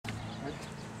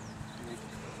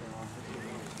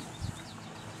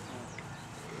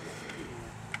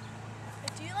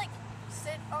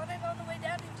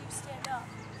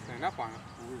stand up on it.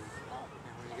 And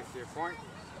when you get to your point,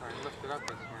 try and lift it up as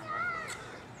you can.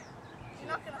 You're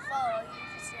not going to fall, you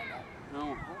just stand up.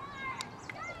 No.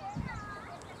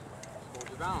 Hold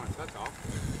your balance, that's all.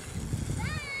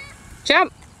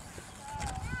 Jump!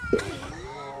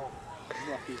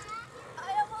 Lucky. I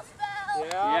almost fell!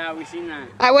 Yeah, we seen that.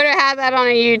 I would have had that on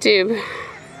a YouTube. No,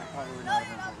 you're not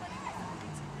putting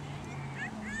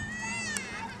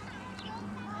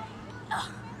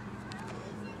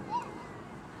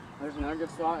There's another good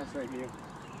spot, it's right here. You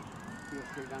go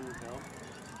straight down this hill.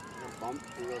 There's a bump,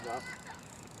 he goes up.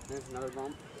 There's another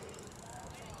bump.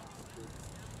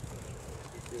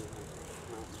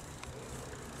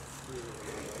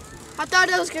 I thought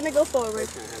I was going to go forward.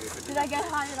 Did I get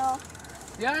high at all?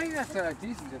 Yeah, I think that's a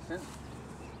decent distance.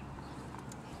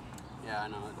 Yeah, I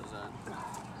know, it does that.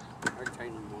 I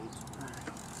tighten them once. Yeah,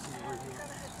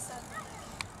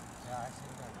 I see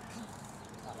that.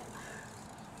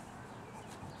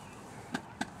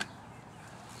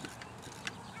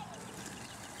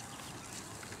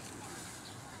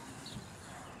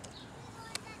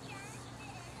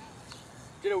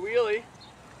 Did a wheelie.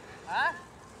 Huh?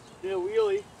 Did a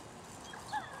wheelie.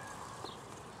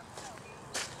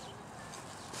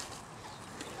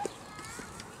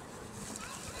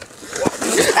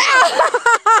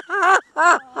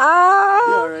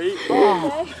 Alright.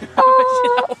 Oh,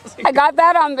 I got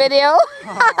that on video.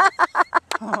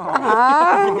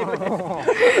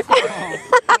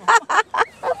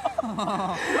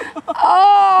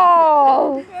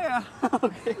 Oh! Yeah.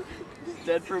 Okay. Just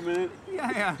dead for a minute.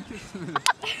 Yeah.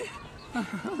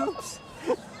 Oops.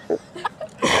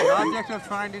 The object of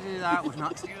trying to do that was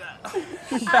not to do that.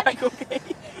 Back okay.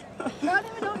 I don't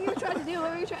even know what you were trying to do.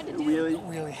 What were you trying to do? Wheelie.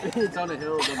 Really? It's on a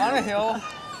hill. On a hill.